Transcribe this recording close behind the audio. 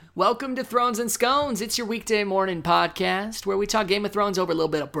Welcome to Thrones and Scones. It's your weekday morning podcast where we talk Game of Thrones over a little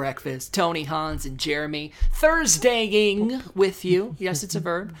bit of breakfast. Tony, Hans, and Jeremy Thursdaying with you. Yes, it's a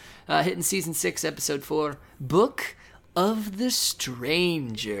verb. Hitting season 6, episode 4, Book of the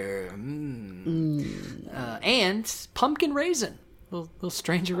Stranger. And Pumpkin Raisin. Little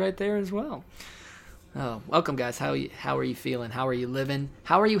stranger right there as well. Oh, welcome, guys. How are you feeling? How are you living?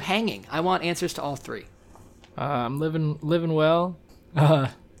 How are you hanging? I want answers to all three. I'm living well.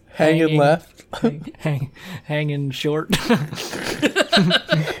 Hanging left. Hanging short.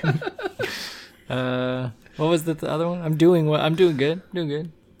 What was the other one? I'm doing well. I'm doing good.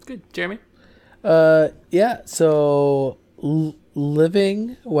 Good. Jeremy? Yeah, so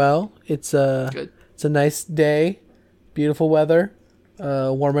living well. It's Good. It's a nice day. Beautiful weather.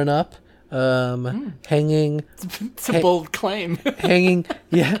 Warming up. Hanging. It's a bold claim. hanging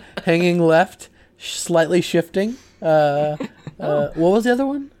left. Slightly shifting. What was the other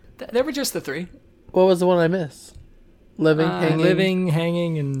one? There were just the three. What was the one I missed? Living,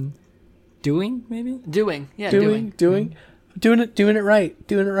 hanging, and doing, maybe? doing it right.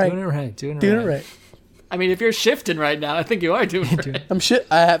 Doing it right. I mean, if you're shifting right now, I think you are doing it right.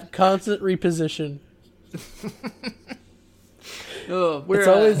 I have constant reposition. Oh, we're, It's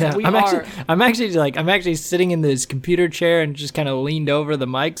always- Yeah, we I'm are. actually sitting in this computer chair and just kind of leaned over the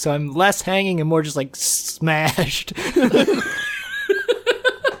mic, so I'm less hanging and more just like smashed.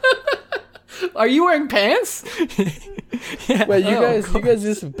 Are you wearing pants? Yeah. Wait, you guys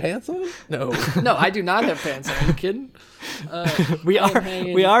just have pants on? No. No, I do not have pants on. Are you kidding? We are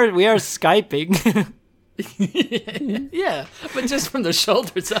Skyping. Yeah, but just from the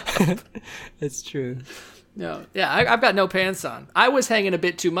shoulders up. It's true. No, yeah, I've got no pants on. I was hanging a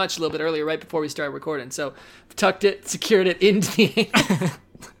bit too much a little bit earlier, right before we started recording. So, tucked it, secured it into the ankle.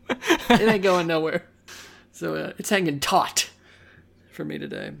 It ain't going nowhere. So it's hanging taut for me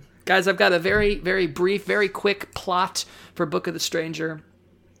today. Guys, I've got a very, very brief, very quick plot for Book of the Stranger.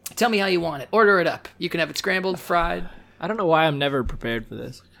 Tell me how you want it. Order it up. You can have it scrambled, fried. I don't know why I'm never prepared for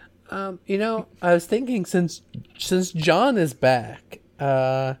this. I was thinking since John is back,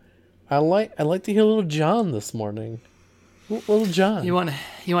 I'd like to hear a little John this morning. Little John. You want to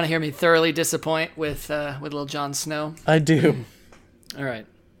hear me thoroughly disappoint with little Jon Snow? I do. All right.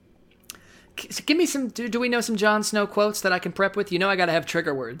 So give me some. Do we know some Jon Snow quotes that I can prep with? You know, I got to have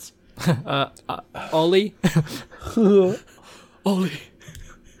trigger words. Ollie. Ollie.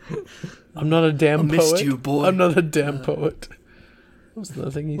 I'm not a damn poet. missed you, boy. I'm not a damn poet. What was the other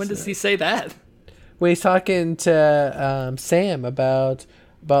thing he When said? does he say that? When he's talking to Sam about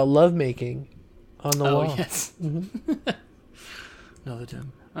lovemaking on the wall. Oh, yes. Mm-hmm. Another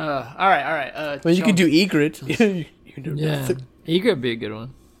time. All right. Well, you can do Egret. you can do Yeah. nothing. Egret would be a good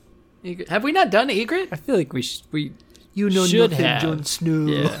one. Have we not done Egret? I feel like we You know should nothing, have. Jon Snow.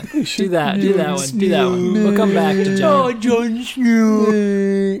 Yeah. Do that one. We'll come back to John. Jon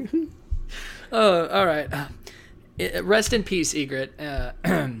Snow. Oh, all right. Rest in peace, Egret. Well,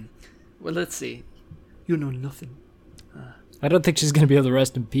 let's see. You know nothing. I don't think she's gonna be able to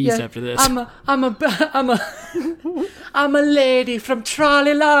rest in peace after this. I'm a lady from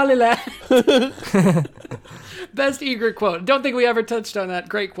Trolley-Lollyland. Best Egret quote. Don't think we ever touched on that.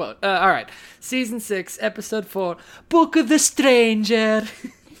 Great quote. All right. Season 6, episode 4, Book of the Stranger.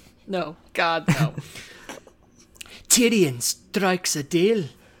 No. God, no. Tyrion strikes a deal.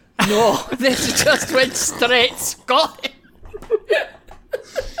 No, this just went straight Scottish.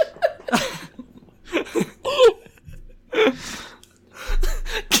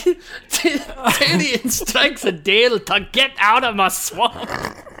 Tyrion strikes a deal to get out of my swamp.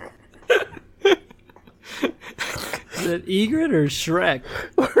 Is it Egret or Shrek?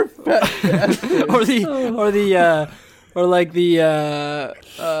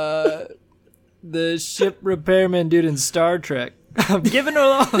 The ship repairman dude in Star Trek. I'm giving her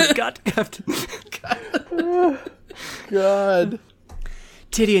all. Got Captain. God.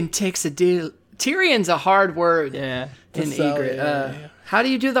 Tyrion takes a deal. Tyrion's a hard word Yeah. in So, Egret. yeah. How do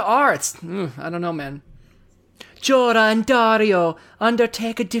you do the R? I don't know, man. Jorah and Dario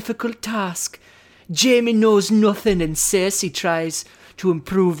undertake a difficult task. Jaime knows nothing and Cersei tries to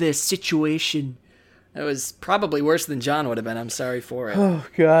improve their situation. That was probably worse than John would have been. I'm sorry for it. Oh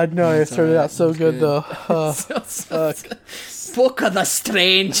God, no! It started out so good though. Book of the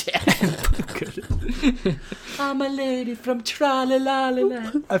Stranger. I'm a lady from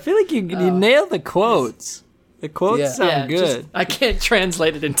Trolley-Lollyland. I feel like you nailed the quotes. The quotes sound good. I can't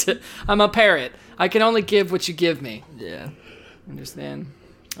translate it into... I'm a parrot. I can only give what you give me. Yeah. Understand?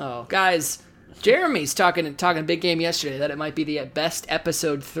 Oh, guys, Jeremy's talking big game yesterday that it might be the best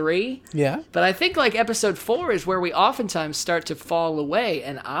episode 3. Yeah. But I think like episode 4 is where we oftentimes start to fall away,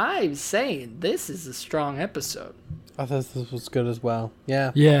 and I'm saying this is a strong episode. I thought this was good as well.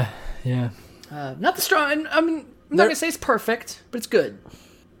 Yeah. Yeah. Not the strong. I mean, I'm not gonna say it's perfect, but it's good.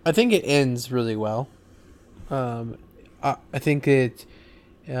 I think it ends really well. I think it.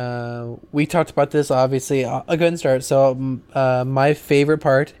 We talked about this, obviously. I'll go ahead and start. So, my favorite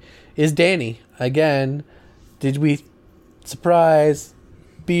part is Danny. Again, did we surprise?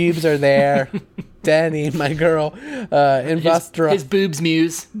 Beebs are there. Danny, my girl, in Vostra. His boobs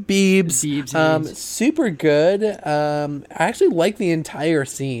muse. Beebs. Super good. I actually like the entire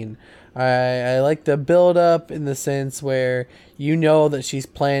scene. I like the build up in the sense where you know that she's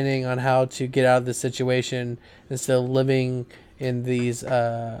planning on how to get out of the situation instead of living in these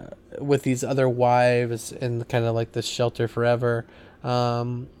with these other wives and kind of like this shelter forever.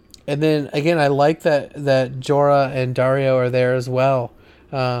 And then again, I like that Jorah and Dario are there as well.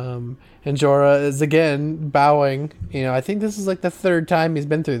 And Jorah is again bowing. You know, I think this is like the 3rd time he's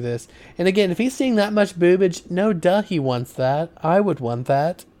been through this. And again, if he's seeing that much boobage, no duh, he wants that. I would want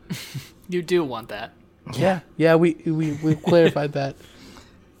that. You do want that. Yeah. We clarified that.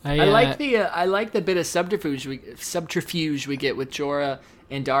 I like the bit of subterfuge we get with Jorah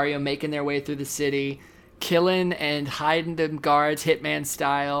and Dario making their way through the city, killing and hiding them guards, Hitman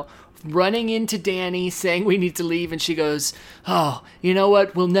style, running into Danny, saying we need to leave, and she goes, "Oh, you know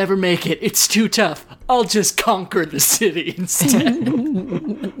what? We'll never make it. It's too tough. I'll just conquer the city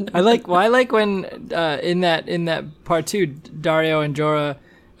instead." I like when in that part 2, Dario and Jorah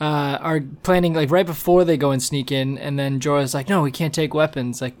are planning like right before they go and sneak in, and then Jorah's like, "No, we can't take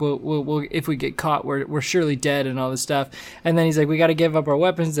weapons. Like, we'll if we get caught, we're surely dead and all this stuff." And then he's like, "We got to give up our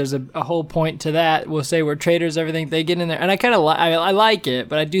weapons." There's a whole point to that. We'll say we're traitors. Everything. They get in there, and I kind of I like it,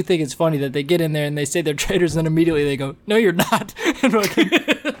 but I do think it's funny that they get in there and they say they're traitors, and then immediately they go, "No, you're not." And we're like,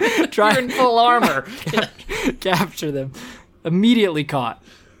 You're in full armor. capture them. Immediately caught.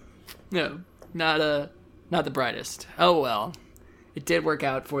 No, not the brightest. Oh well. It did work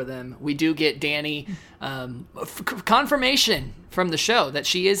out for them. We do get Danny confirmation from the show that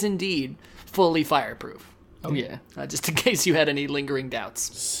she is indeed fully fireproof. Oh yeah. Just in case you had any lingering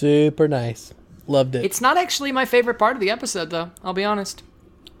doubts. Super nice. Loved it. It's not actually my favorite part of the episode, though. I'll be honest.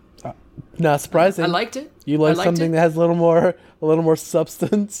 Not surprising. I liked it. You like something that has a little more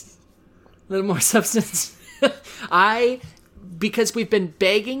substance. A little more substance. Because we've been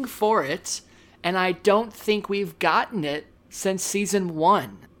begging for it, and I don't think we've gotten it since season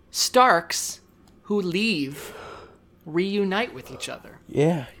 1. Starks who leave reunite with each other.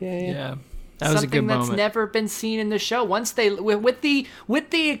 Yeah. Yeah. That was a good Something moment. that's never been seen in the show. Once they with the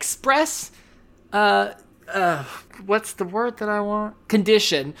express what's the word that I want?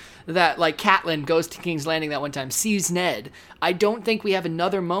 Condition that like Catelyn goes to King's Landing that one time, sees Ned. I don't think we have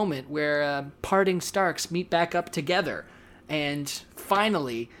another moment where parting Starks meet back up together, and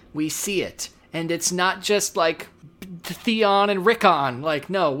finally we see it. And it's not just like Theon and Rickon. Like,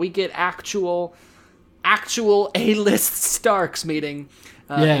 no, we get actual A-list Starks meeting.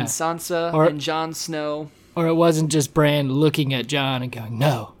 And Sansa and Jon Snow. Or it wasn't just Bran looking at Jon and going,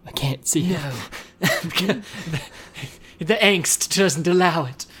 "No, I can't see you." The angst doesn't allow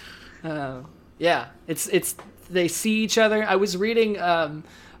it. It's they see each other. I was reading,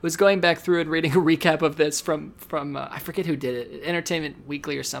 was going back through and reading a recap of this from I forget who did it, Entertainment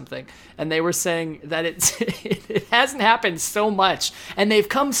Weekly or something, and they were saying that it hasn't happened so much, and they've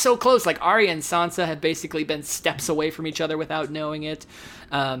come so close. Like Arya and Sansa have basically been steps away from each other without knowing it.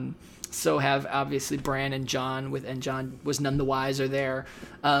 So have obviously Bran and Jon, and Jon was none the wiser there.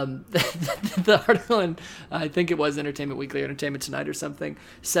 The article, and I think it was Entertainment Weekly or Entertainment Tonight or something,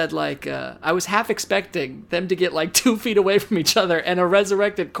 said like, I was half expecting them to get like 2 feet away from each other, and a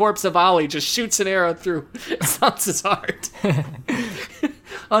resurrected corpse of Ollie just shoots an arrow through Sansa's heart.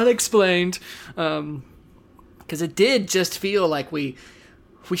 Unexplained. Because it did just feel like we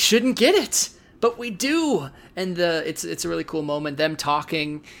shouldn't get it, but we do. And it's a really cool moment, them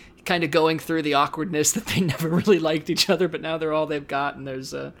talking, kind of going through the awkwardness that they never really liked each other, but now they're all they've got, and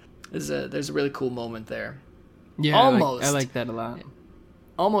there's a really cool moment there. Yeah, almost. I like that a lot.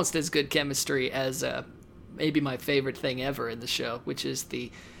 Almost as good chemistry as maybe my favorite thing ever in the show, which is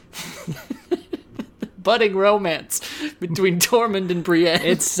the budding romance between Tormund and Brienne.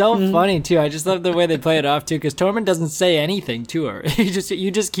 It's so funny too. I just love the way they play it off too, because Tormund doesn't say anything to her.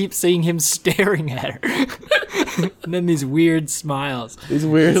 You just keep seeing him staring at her, and then these weird smiles. These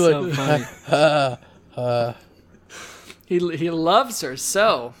weird It's so funny. He loves her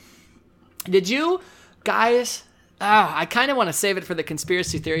so. Did you guys I kind of want to save it for the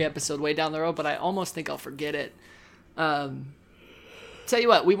conspiracy theory episode way down the road, but I almost think I'll forget it. Tell you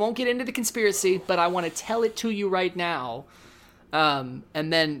what, we won't get into the conspiracy, but I want to tell it to you right now. And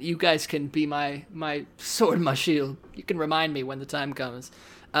then you guys can be my sword, my shield. You can remind me when the time comes.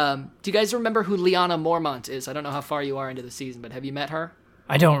 Do you guys remember who Lyanna Mormont is? I don't know how far you are into the season, but have you met her?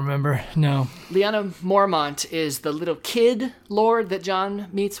 I don't remember. No. Lyanna Mormont is the little kid lord that Jon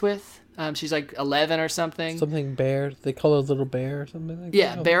meets with. She's like 11 or something. Something bear. They call her Little Bear or something like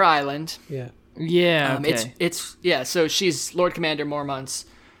Yeah, that. Bear Island. Yeah. Yeah. Okay. It's so she's Lord Commander Mormont's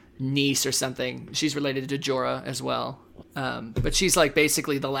niece or something. She's related to Jorah as well. But she's like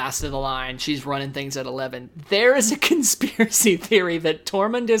basically the last of the line. She's running things at 11. There is a conspiracy theory that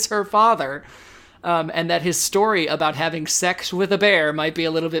Tormund is her father, and that his story about having sex with a bear might be a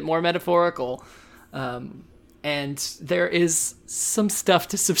little bit more metaphorical. And there is some stuff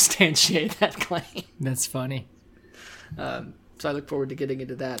to substantiate that claim. That's funny. So I look forward to getting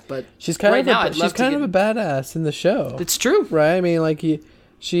into that. But She's kind right of now, she's kind of a badass in the show. It's true. Right? I mean, like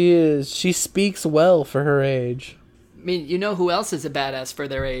she speaks well for her age. I mean, you know who else is a badass for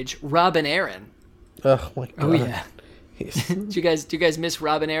their age? Robin Aaron. Oh my god. Oh yeah. Do you guys miss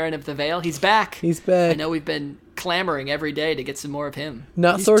Robin Aaron of the Vale? He's back. He's back. I know we've been clamoring every day to get some more of him.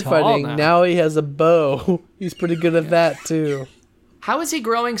 Not He's sword tall fighting. now. Now he has a bow. He's pretty good at that too. How is he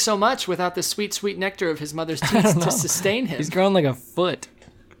growing so much without the sweet, sweet nectar of his mother's teats to sustain him? He's grown like a foot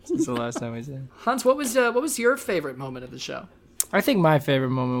since the last time we said. Hans, what was your favorite moment of the show? I think my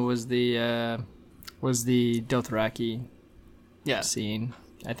favorite moment was the Dothraki Yeah. scene.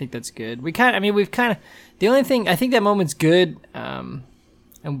 I think that's good. The only thing, I think that moment's good, but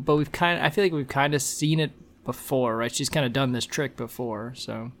I feel like we've kind of seen it before, right? She's kind of done this trick before,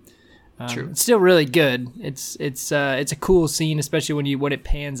 so True. it's still really good. It's a cool scene, especially when it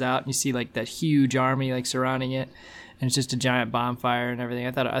pans out and you see like that huge army like surrounding it, and it's just a giant bonfire and everything.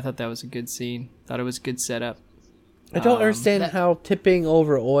 I thought that was a good scene. Thought it was a good setup. I don't understand how tipping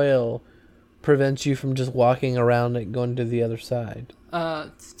over oil prevents you from just walking around it going to the other side.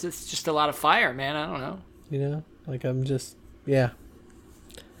 It's just a lot of fire, man. I don't know. You know? Like yeah.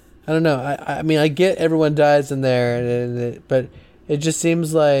 I don't know. I mean, I get everyone dies in there, but it just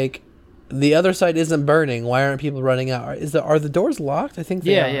seems like the other side isn't burning. Why aren't people running out? Are the doors locked? I think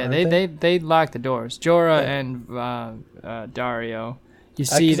they are. Yeah. They locked the doors. Jorah and Dario. You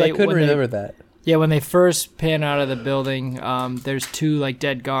see, I couldn't remember that. Yeah, when they first pan out of the building, there's two like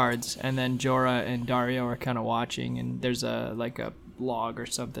dead guards, and then Jorah and Dario are kind of watching, and there's a log or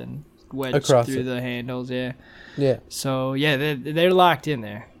something wedged Across through it. the handles. Yeah. Yeah. So yeah, they're locked in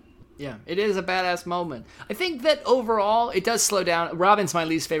there. Yeah, it is a badass moment. I think that overall it does slow down. Robin's my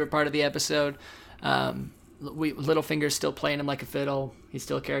least favorite part of the episode. Littlefinger's still playing him like a fiddle. He's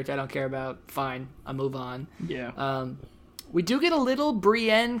still a character I don't care about. Fine, I'll move on. Yeah. We do get a little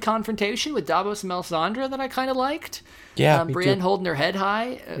Brienne confrontation with Davos and Melisandre that I kind of liked. Yeah, me Brienne too. holding her head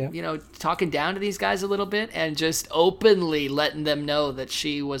high, talking down to these guys a little bit and just openly letting them know that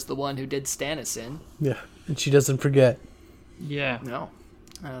she was the one who did Stannis in. Yeah. And she doesn't forget. Yeah. No.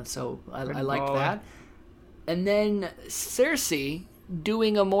 So I Good liked baller. that. And then Cersei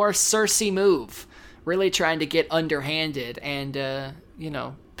doing a more Cersei move, really trying to get underhanded and,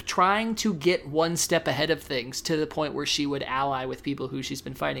 trying to get one step ahead of things to the point where she would ally with people who she's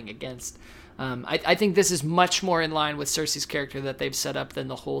been fighting against. I think this is much more in line with Cersei's character that they've set up than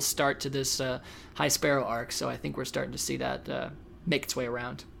the whole start to this High Sparrow arc. So I think we're starting to see that make its way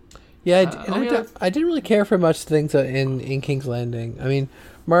around. Yeah, I didn't really care for much things in King's Landing. I mean,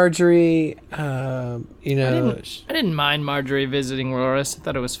 Marjorie, I didn't mind Marjorie visiting Loras. I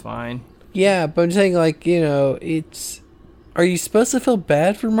thought it was fine. yeah, but I'm saying, like, it's... Are you supposed to feel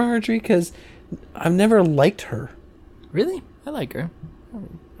bad for Marjorie? Because I've never liked her. Really? I like her. I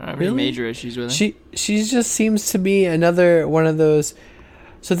don't have Really? any major issues with her. She just seems to be another one of those...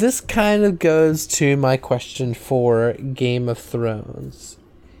 So this kind of goes to my question for Game of Thrones.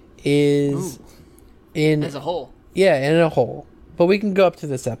 Is Ooh. in... As a whole. Yeah, in a whole. But we can go up to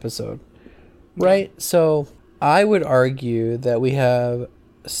this episode. Right? So I would argue that we have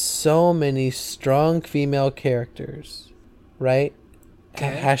so many strong female characters. Right?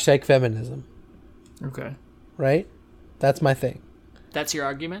 Okay. Hashtag feminism. Okay. Right? That's my thing. That's your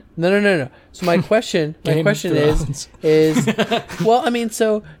argument? No. So my question Game of Thrones. is well, I mean,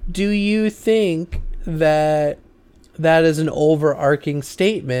 so do you think that is an overarching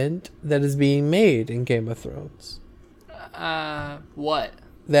statement that is being made in Game of Thrones? What?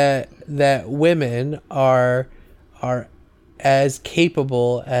 That women are as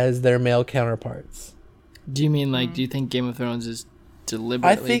capable as their male counterparts. Do you mean do you think Game of Thrones is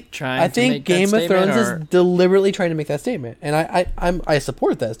deliberately trying I to think make Game that of Thrones statement, is deliberately trying to make that statement, and I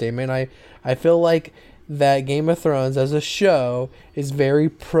support that statement. I feel like that Game of Thrones as a show is very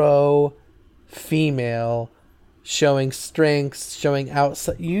pro female, showing strengths, showing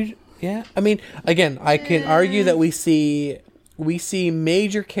outside. I mean, again, I can argue that we see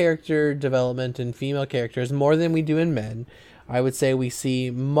major character development in female characters more than we do in men. I would say we see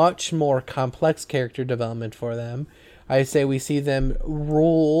much more complex character development for them. I say we see them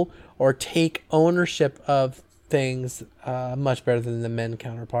rule or take ownership of things much better than the men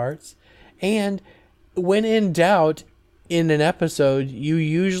counterparts. And when in doubt in an episode, you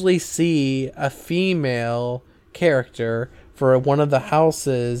usually see a female character for one of the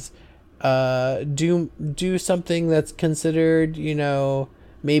houses do something that's considered,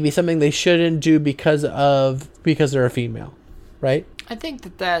 maybe something they shouldn't do because they're a female, right? I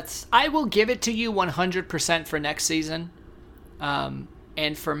think that's. I will give it to you 100% for next season, and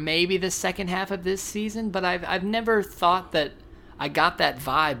for maybe the second half of this season. But I've never thought that I got that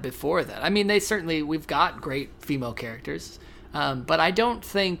vibe before that. I mean, we've got great female characters, but I don't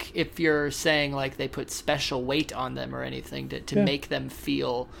think if you're saying like they put special weight on them or anything to make them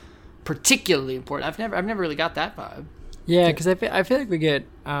feel particularly important. I've never really got that vibe. Yeah, because I feel like we get.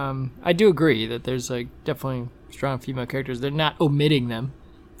 I do agree that there's like definitely strong female characters. They're not omitting them,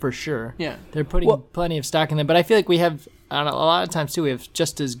 for sure. Yeah, they're putting plenty of stock in them. But I feel like we have a lot of times too. We have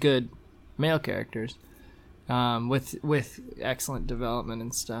just as good male characters, with excellent development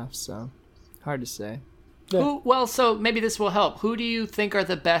and stuff. So hard to say. Yeah. So maybe this will help. Who do you think are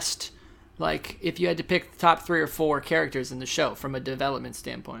the best? Like, if you had to pick the top 3 or 4 characters in the show from a development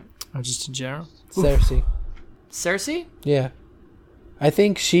standpoint. Oh, just in general? Cersei. Cersei? Yeah. I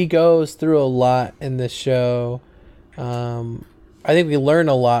think she goes through a lot in this show. I think we learn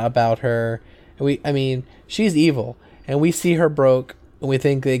a lot about her. She's evil. And we see her broke. And we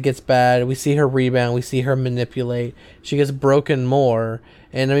think it gets bad. We see her rebound. We see her manipulate. She gets broken more.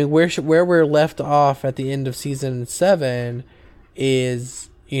 And I mean, where we're left off at the end of season 7 is,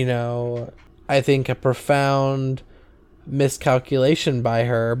 I think a profound miscalculation by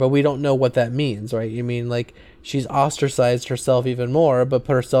her, but we don't know what that means, right? You mean like she's ostracized herself even more, but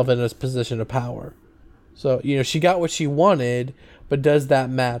put herself in a position of power. So, she got what she wanted, but does that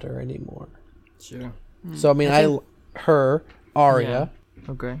matter anymore? Sure. So, I mean, Arya.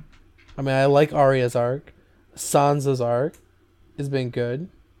 Yeah. Okay. I mean, I like Arya's arc. Sansa's arc has been good.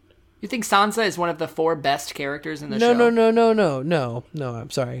 You think Sansa is one of the 4 best characters in the show? No. I'm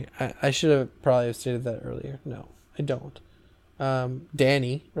sorry. I should have probably stated that earlier. No, I don't.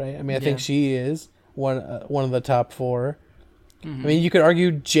 Dany, right? I mean, I think she is one of the top 4. Mm-hmm. I mean, you could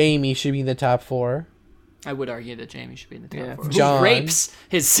argue Jaime should be in the top 4. I would argue that Jaime should be in the top 4. Jon Who rapes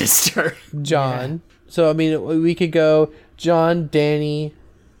his sister. Jon. Yeah. So, I mean, we could go Jon, Dany.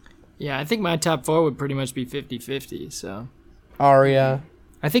 Yeah, I think my top 4 would pretty much be 50-50, so. Arya.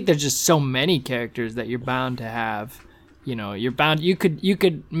 I think there's just so many characters that you're bound to have. You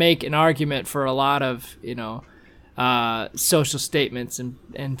could make an argument for a lot of, social statements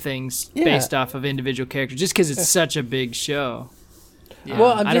and things based off of individual characters, just because it's such a big show. Yeah.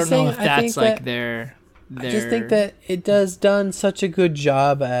 Well, I don't know if that's like their. I just think that it does done such a good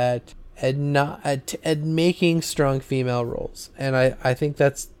job at making strong female roles, and I think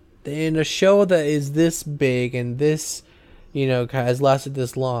that's in a show that is this big and this, has lasted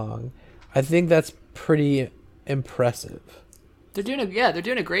this long. I think that's pretty impressive. They're doing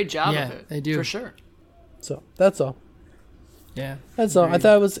a great job of it. They do for sure. So that's all. Yeah, that's all. I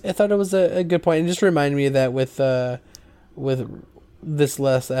thought it was a good point, and just reminded me of that with this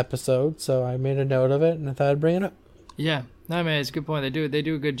last episode. So I made a note of it, and I thought I'd bring it up. Yeah, no, I mean, it's a good point. They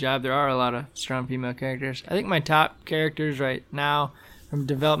do a good job. There are a lot of strong female characters. I think my top characters right now, from a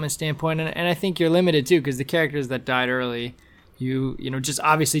development standpoint, and I think you're limited too, because the characters that died early, you just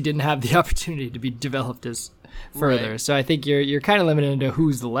obviously didn't have the opportunity to be developed as further. Right. So I think you're kind of limited into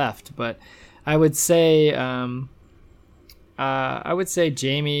who's left. But I would say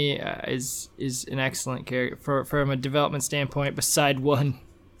Jaime is an excellent character from a development standpoint. Beside one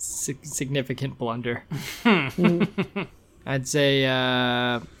significant blunder, I'd say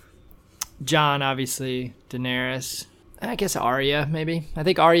Jon, obviously, Daenerys. I guess Arya, maybe. I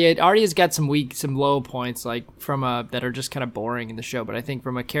think Arya's got some low points, like that are just kind of boring in the show. But I think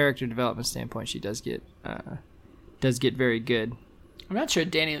from a character development standpoint, she does get very good. I'm not sure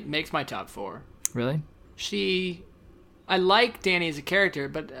Dany makes my top 4. Really? I like Dany as a character,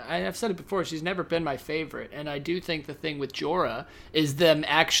 but I've said it before, she's never been my favorite. And I do think the thing with Jorah is them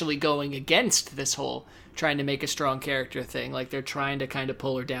actually going against this whole trying to make a strong character thing. Like, they're trying to kind of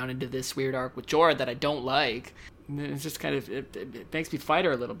pull her down into this weird arc with Jorah that I don't like. It's just kind of it makes me fight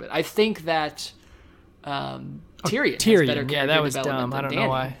her a little bit. I think that Tyrion has better character yeah, that was development dumb. I than don't Dany. know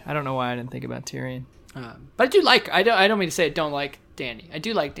why. I don't know why I didn't think about Tyrion. But I do like. I don't mean to say I don't like Dany. I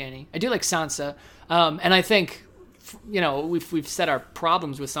do like Dany. I do like Sansa. And I think, we've set our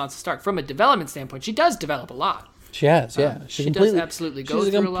problems with Sansa Stark from a development standpoint. She does develop a lot. She has, yeah. She does absolutely go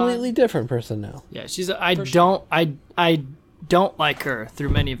she's through a completely different person now. Yeah, I don't like her through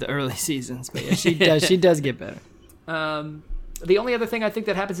many of the early seasons, but yeah, she does get better. The only other thing I think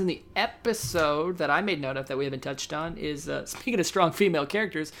that happens in the episode that I made note of that we haven't touched on is, speaking of strong female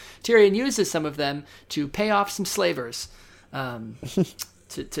characters, Tyrion uses some of them to pay off some slavers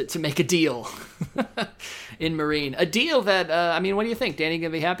to make a deal in Meereen. A deal that, what do you think? Danny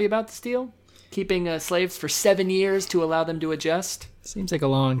going to be happy about this deal? Keeping slaves for 7 years to allow them to adjust? Seems like a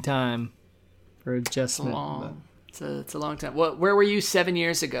long time for adjustment. It's a long time. Where were you 7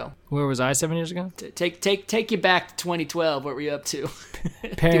 years ago? Where was I 7 years ago? Take you back to 2012. What were you up to?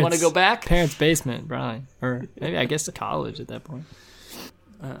 Do you want to go back? Parents' basement, probably. Or maybe, I guess, college at that point.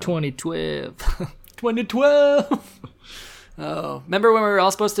 2012. 2012. Oh, remember when we were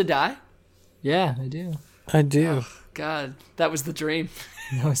all supposed to die? Yeah, I do. I do. Oh, God, that was the dream.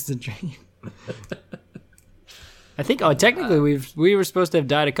 That was the dream. I think, technically, we were supposed to have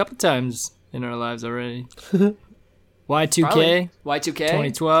died a couple times in our lives already. Y2K. Probably. Y2K.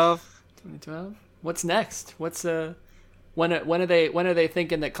 2012. 2012. What's next? What's when are they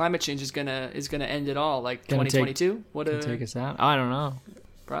thinking that climate change is gonna end it all? Like 2022? Take us out? I don't know.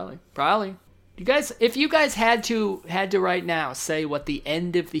 Probably. You guys, if you guys had to right now say what the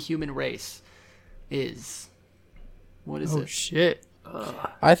end of the human race is, what is it? Oh shit.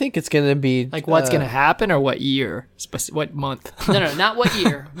 I think it's going to be... Like what's going to happen or what year? What month? No, not what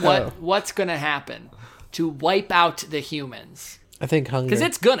year. What's going to happen to wipe out the humans? I think hunger. Because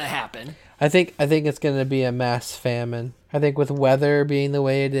it's going to happen. I think it's going to be a mass famine. I think with weather being the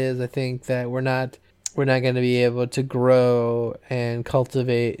way it is, I think that we're not going to be able to grow and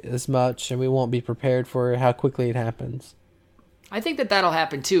cultivate as much, and we won't be prepared for how quickly it happens. I think that'll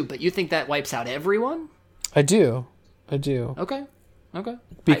happen too, but you think that wipes out everyone? I do. Okay.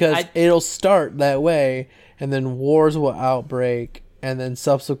 Because it'll start that way, and then wars will outbreak, and then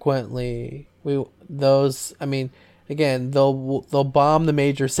subsequently they'll bomb the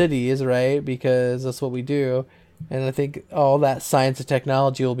major cities, right? Because that's what we do. And I think all that science and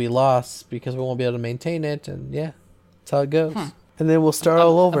technology will be lost because we won't be able to maintain it, and yeah, that's how it goes. And then we'll start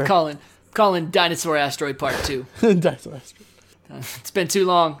all over. I'm calling Dinosaur Asteroid Part 2. Dinosaur Asteroid. It's been too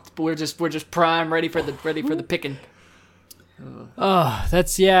long. We're just prime, ready for the picking. Oh,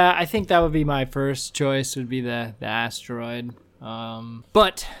 I think that would be my first choice, would be the asteroid.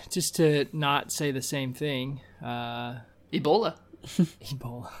 But just to not say the same thing, Ebola.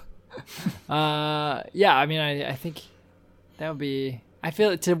 I think that would be... I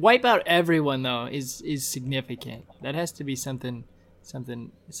feel to wipe out everyone, though, is significant. That has to be something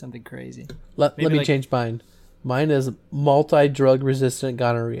crazy. Let me change mine. Mine is multi-drug resistant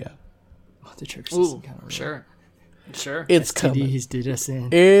gonorrhea. Multi-drug resistant gonorrhea. Sure. It's STDs coming. did us in.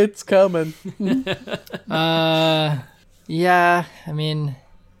 It's coming. Yeah,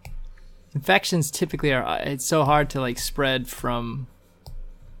 infections typically it's so hard to spread from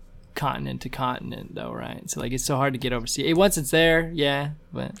continent to continent though, right? So it's so hard to get overseas. Once it's there, yeah,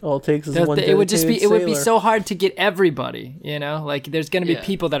 but all it takes is one it would just be dedicated it would be sailor. so hard to get everybody, there's going to be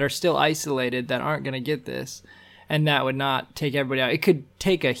people that are still isolated that aren't going to get this, and that would not take everybody out. It could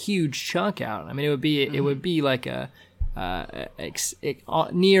take a huge chunk out. It would be like a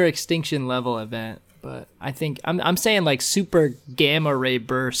near extinction level event. But I think I'm saying super gamma ray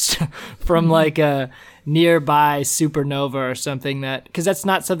burst from a nearby supernova or something, because that's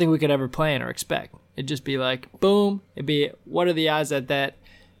not something we could ever plan or expect. It'd just be boom. It'd be, what are the odds that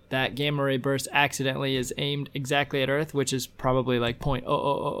gamma ray burst accidentally is aimed exactly at Earth, which is probably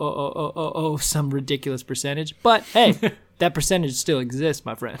 0.00000 some ridiculous percentage. But hey, that percentage still exists,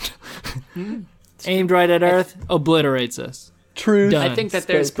 my friend. Aimed right at Earth, obliterates us. True. I think that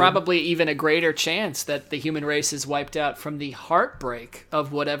there's probably even a greater chance that the human race is wiped out from the heartbreak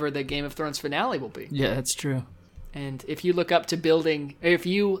of whatever the Game of Thrones finale will be. Yeah, that's true. And if you look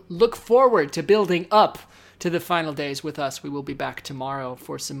forward to building up to the final days with us, we will be back tomorrow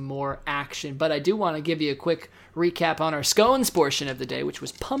for some more action. But I do want to give you a quick recap on our scones portion of the day, which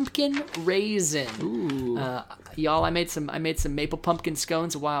was pumpkin raisin. Ooh. Y'all, I made some maple pumpkin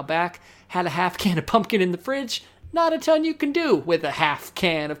scones a while back. Had a half can of pumpkin in the fridge. Not a ton you can do with a half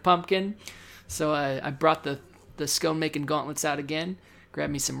can of pumpkin. So I brought the scone making gauntlets out again.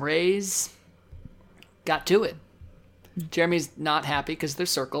 Grabbed me some rays. Got to it. Jeremy's not happy because they're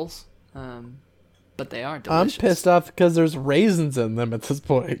circles. But but they are I'm delicious. pissed off because there's raisins in them at this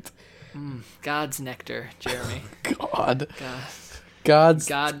point. God's nectar, Jeremy. God. God.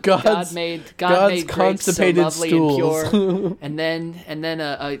 God's made grapes so constipated lovely stools. and pure, and then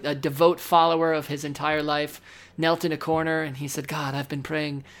a devout follower of his entire life knelt in a corner and he said, "God, I've been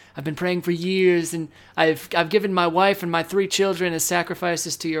praying for years, and I've given my wife and my 3 children as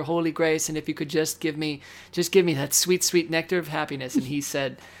sacrifices to your holy grace, and if you could just give me that sweet nectar of happiness." And he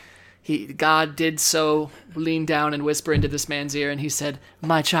said, God did so lean down and whisper into this man's ear, and he said,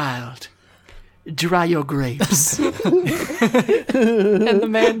 "My child, dry your grapes." And the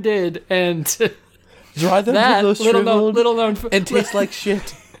man did, and Dry them that to those shriveled little known and taste like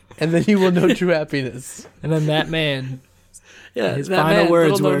shit. And then you will know true happiness. And then that man, yeah, his that final man,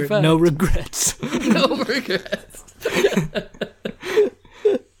 words little known were, fact. "No regrets." No regrets.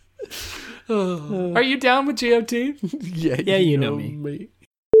 Are you down with GOT? Yeah, you know me.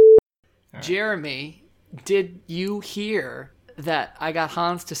 Jeremy, did you hear that I got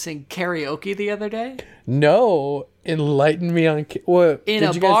Hans to sing karaoke the other day No, enlighten me on what in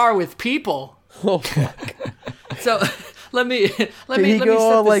a bar with people? Oh fuck! So let me Did let he me go set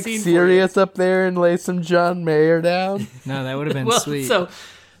all the like scene for serious up there and lay some John Mayer down? No, that would have been you. Well, sweet. so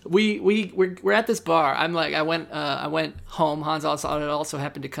we're at this bar. I'm like I went home. Hans also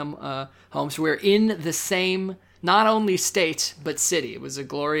happened to come home. So we're in the same not only state but city. It was a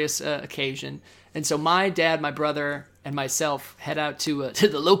glorious occasion. And so my dad, my brother, and myself head out to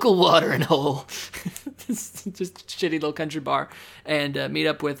the local watering hole, just a shitty little country bar, and meet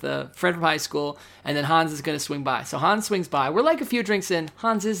up with a friend from high school. And then Hans is going to swing by. So Hans swings by. We're like a few drinks in.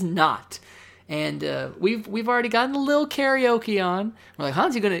 Hans is not. And we've already gotten a little karaoke on. We're like,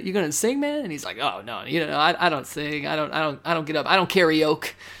 Hans, you gonna sing, man? And he's like, oh no, I don't sing. I don't get up. I don't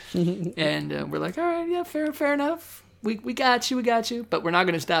karaoke. And we're like, all right, yeah, fair enough. We got you, but we're not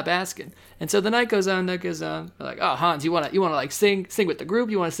gonna stop asking. And so the night goes on. We're like, oh, Hans, you wanna like sing with the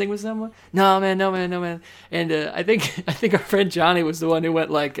group? You wanna sing with someone? No, man. And I think our friend Johnny was the one who went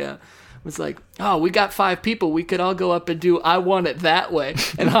like, was like, oh, we got 5 people. We could all go up and do I Want It That Way.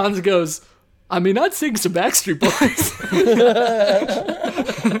 And Hans goes, I mean, I'd sing some Backstreet Boys.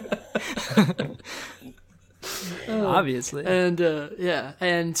 Obviously. And yeah,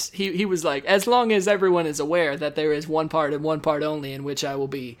 and he was like, as long as everyone is aware that there is one part and one part only in which I will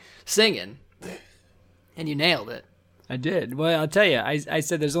be singing. And you nailed it. I did. Well, I'll tell you. I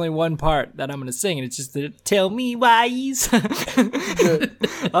said there's only one part that I'm going to sing, and it's just the "Tell Me Why's"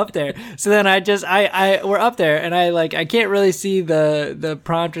 up there. So then we're up there, and I can't really see the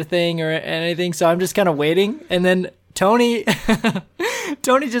prompter thing or anything, so I'm just kind of waiting, and then Tony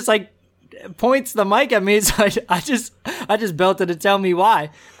just like points the mic at me, so I just belted a "Tell Me Why,"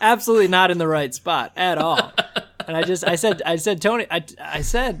 absolutely not in the right spot at all. And I said, Tony, I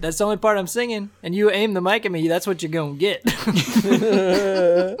said, that's the only part I'm singing, and you aim the mic at me, that's what you're going to get.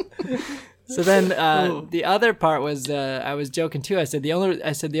 So then the other part was, I was joking too. I said the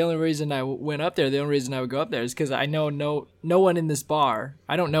only reason I went up there, the only reason I would go up there is because I know no one in this bar.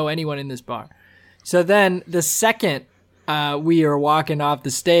 I don't know anyone in this bar. So then the second we are walking off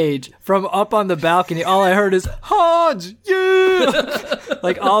the stage, from up on the balcony, all I heard is, Hans, yeah!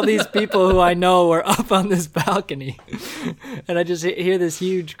 Like all these people who I know were up on this balcony. And I just hear this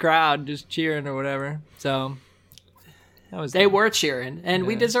huge crowd just cheering or whatever. So they were cheering, and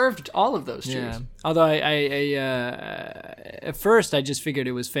we deserved all of those cheers. Yeah. Although I at first I just figured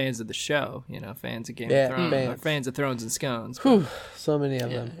it was fans of the show, fans of Game of Thrones, or fans of Thrones and Scones. Whew, so many of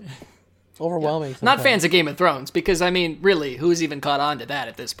them. Overwhelming. Not fans of Game of Thrones, because I mean, really, who's even caught on to that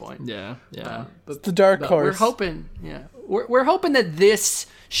at this point? Yeah. But it's the dark horse. We're hoping, we're hoping that this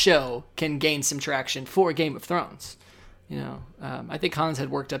show can gain some traction for Game of Thrones. I think Hans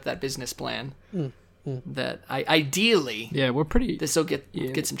had worked up that business plan that ideally, we're pretty. This will get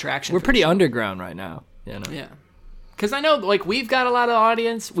some traction. We're pretty underground right now. Yeah. Because I know, like, we've got a lot of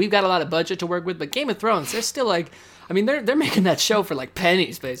audience, we've got a lot of budget to work with, but Game of Thrones, they're still like, I mean, they're making that show for like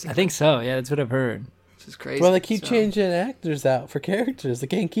pennies, basically. I think so. Yeah, that's what I've heard. Which is crazy. Well, they keep changing actors out for characters. They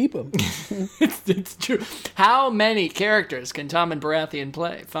can't keep them. It's true. How many characters can Tom and Baratheon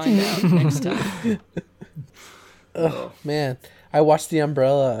play? Find out next time. Oh man, I watched The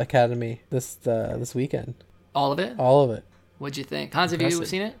Umbrella Academy this weekend. All of it? All of it. What'd you think? Hans, have you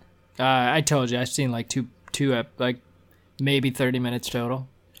seen it? I told you, I've seen like two like maybe 30 minutes total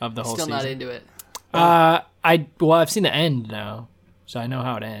of the whole season. Still not into it. I've seen the end now, so I know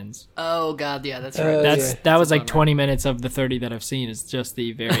how it ends. Oh god, yeah, that's right. That was like 20 minutes of the 30 that I've seen. Is just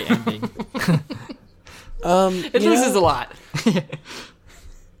the very ending. It loses a lot.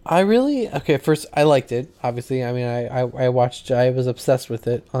 First I liked it. Obviously, I mean, I watched. I was obsessed with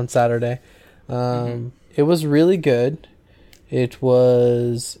it on Saturday. It was really good. It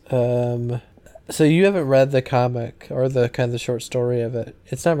was so you haven't read the comic or the kind of the short story of it.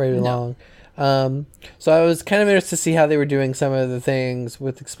 It's not very long. So I was kind of interested to see how they were doing some of the things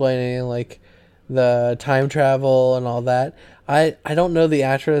with explaining like the time travel and all that. I don't know the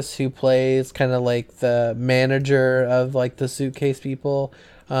actress who plays kind of like the manager of like the suitcase people,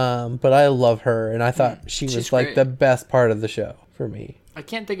 but I love her, and I thought she's like great. the best part of the show for me. I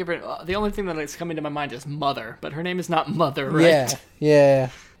can't think of her. The only thing that is coming to my mind is Mother, but her name is not Mother, right? Yeah.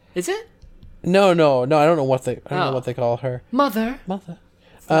 Is it? No. I don't know what they call her. Mother.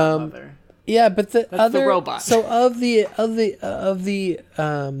 It's not Mother. Yeah, but the That's other the robot. So of the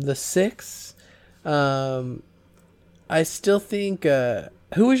six, I still think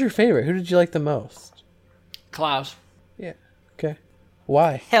who was your favorite? Who did you like the most? Klaus. Yeah. Okay.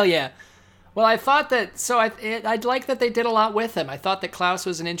 Why? Hell yeah. Well, I thought that, I'd like that they did a lot with him. I thought that Klaus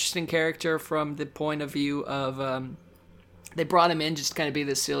was an interesting character from the point of view of, they brought him in just to kind of be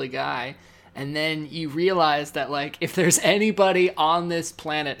this silly guy. And then you realize that, like, if there's anybody on this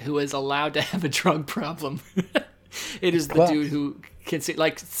planet who is allowed to have a drug problem, it is the dude who can see,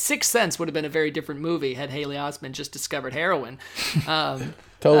 like, Sixth Sense would have been a very different movie had Haley Osment just discovered heroin.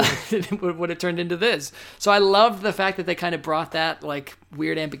 Totally. It would have turned into this. So I loved the fact that they kind of brought that like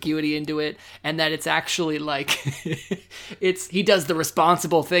weird ambiguity into it, and that it's actually like he does the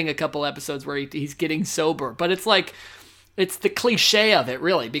responsible thing a couple episodes where he's getting sober, but it's like it's the cliche of it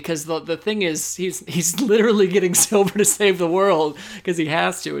really, because the thing is he's literally getting sober to save the world because he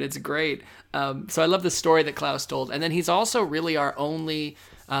has to, and it's great. So I love the story that Klaus told, and then he's also really our only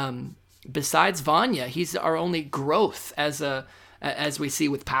besides Vanya, he's our only growth as we see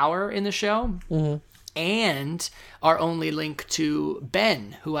with Power in the show, and our only link to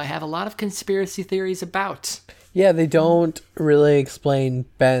Ben, who I have a lot of conspiracy theories about. Yeah, they don't really explain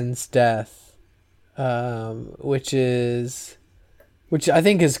Ben's death, which I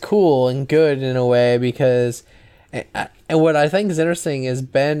think is cool and good in a way, because and what I think is interesting is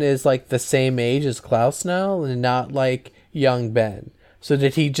Ben is like the same age as Klaus now, and not like young Ben. So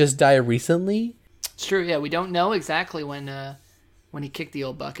did he just die recently? It's true. Yeah, we don't know exactly when he kicked the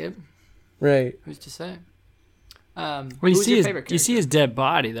old bucket. Right. Who's to say? Well, you see his dead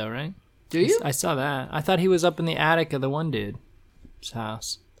body, though, right? Do you? I saw that. I thought he was up in the attic of the one dude's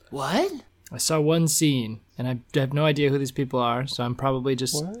house. What? I saw one scene, and I have no idea who these people are, so I'm probably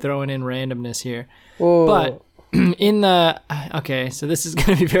just throwing in randomness here. Whoa. But in the... Okay, so this is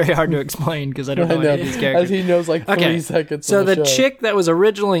going to be very hard to explain because I don't know any of these characters. As he knows like 3 seconds So of the the show. chick that was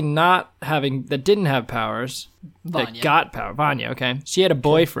originally that didn't have powers... Vanya. That got power. Vanya, okay. She had a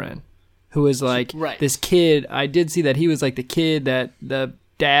boyfriend who was like this kid. I did see that he was like the kid that the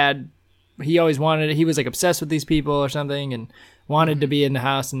dad, he always wanted. He was like obsessed with these people or something and wanted to be in the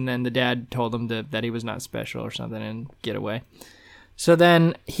house. And then the dad told him that he was not special or something and get away. So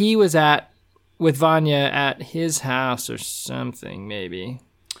then he was with Vanya at his house or something, maybe.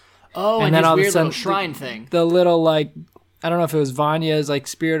 Oh, and then his all of a weird sudden, little shrine thing. The little like... I don't know if it was Vanya's like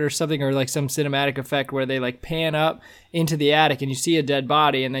spirit or something, or like some cinematic effect where they like pan up into the attic and you see a dead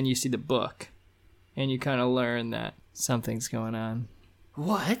body and then you see the book and you kind of learn that something's going on.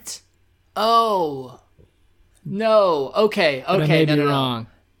 What? Oh. No. Okay. But I may be no. wrong.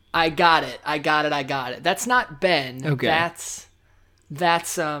 I got it. That's not Ben. Okay.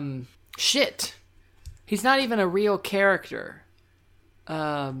 That's shit. He's not even a real character.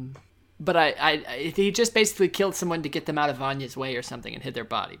 But he just basically killed someone to get them out of Vanya's way or something and hid their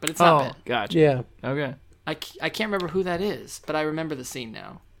body. But it's not Ben. Gotcha. Yeah. Okay. I can't remember who that is, but I remember the scene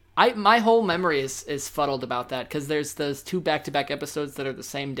now. My whole memory is fuddled about that because there's those 2 back-to-back episodes that are the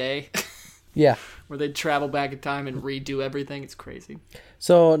same day. Yeah. Where they travel back in time and redo everything. It's crazy.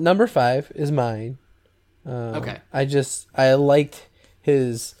 So number 5 is mine. Okay. I liked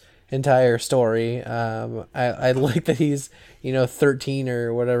his entire story. I like that he's 13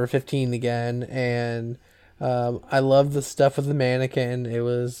 or whatever, 15 again, and I love the stuff with the mannequin. It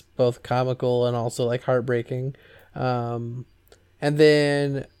was both comical and also like heartbreaking. And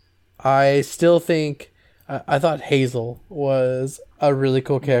then I still think I thought Hazel was a really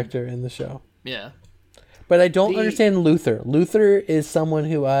cool character in the show. Yeah. But I don't understand Luther. Luther is someone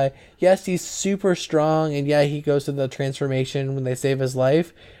who yes, he's super strong, and yeah, he goes through the transformation when they save his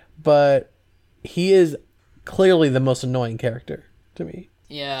life, but he is clearly the most annoying character to me.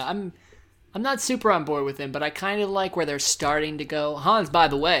 Yeah, I'm not super on board with him, but I kind of like where they're starting to go. Hans, by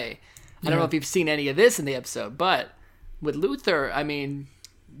the way, I don't know if you've seen any of this in the episode, but with Luther, I mean,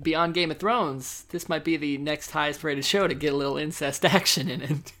 beyond Game of Thrones, this might be the next highest rated show to get a little incest action in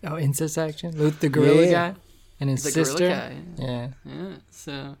it. Oh, incest action? The gorilla guy? And his The sister? gorilla guy. Yeah. Yeah,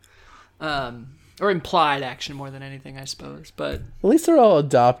 so... or implied action more than anything, I suppose. But At least they're all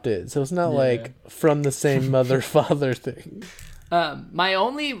adopted, so it's not like from the same mother-father thing. my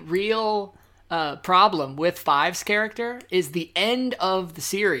only real problem with Five's character is the end of the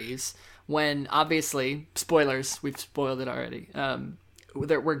series when, obviously, spoilers, we've spoiled it already,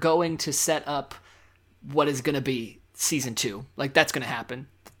 that we're going to set up what is going to be season 2. Like, that's going to happen.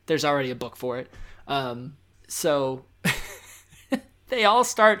 There's already a book for it. So they all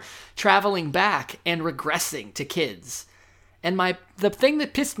start traveling back and regressing to kids. And the thing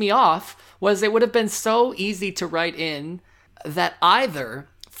that pissed me off was it would have been so easy to write in that either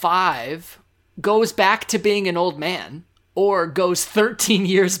Five goes back to being an old man or goes 13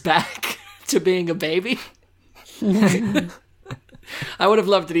 years back to being a baby. I would have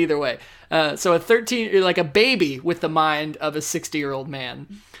loved it either way. So like a baby with the mind of a 60-year-old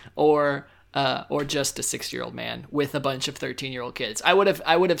man, or just a 60-year-old man with a bunch of 13-year-old kids. I would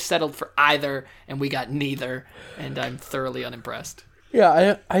have settled for either, and we got neither, and I'm thoroughly unimpressed.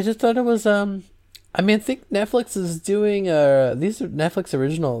 Yeah, I just thought it was I think Netflix is doing these are Netflix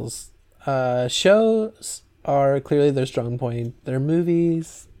originals. Shows are clearly their strong point. Their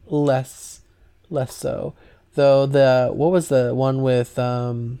movies less so. Though what was the one with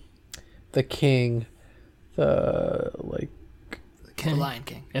the king, The Lion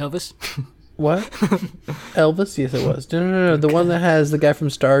King. Elvis. What? Elvis? Yes, it was. No. The one that has the guy from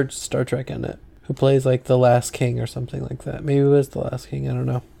Star Trek in it, who plays like the last king or something like that. Maybe it was the last king. I don't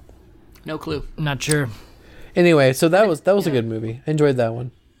know. No clue. Not sure. Anyway, so that was a good movie. I enjoyed that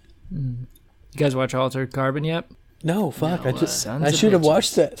one. You guys watch Altered Carbon yet? No, fuck. No, I should have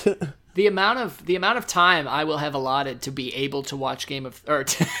watched that. The amount of time I will have allotted to be able to watch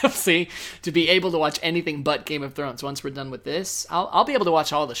to be able to watch anything but Game of Thrones once we're done with this, I'll be able to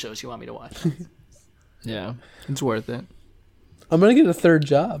watch all the shows you want me to watch. Yeah, it's worth it. I'm gonna get a third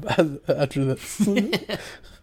job after this.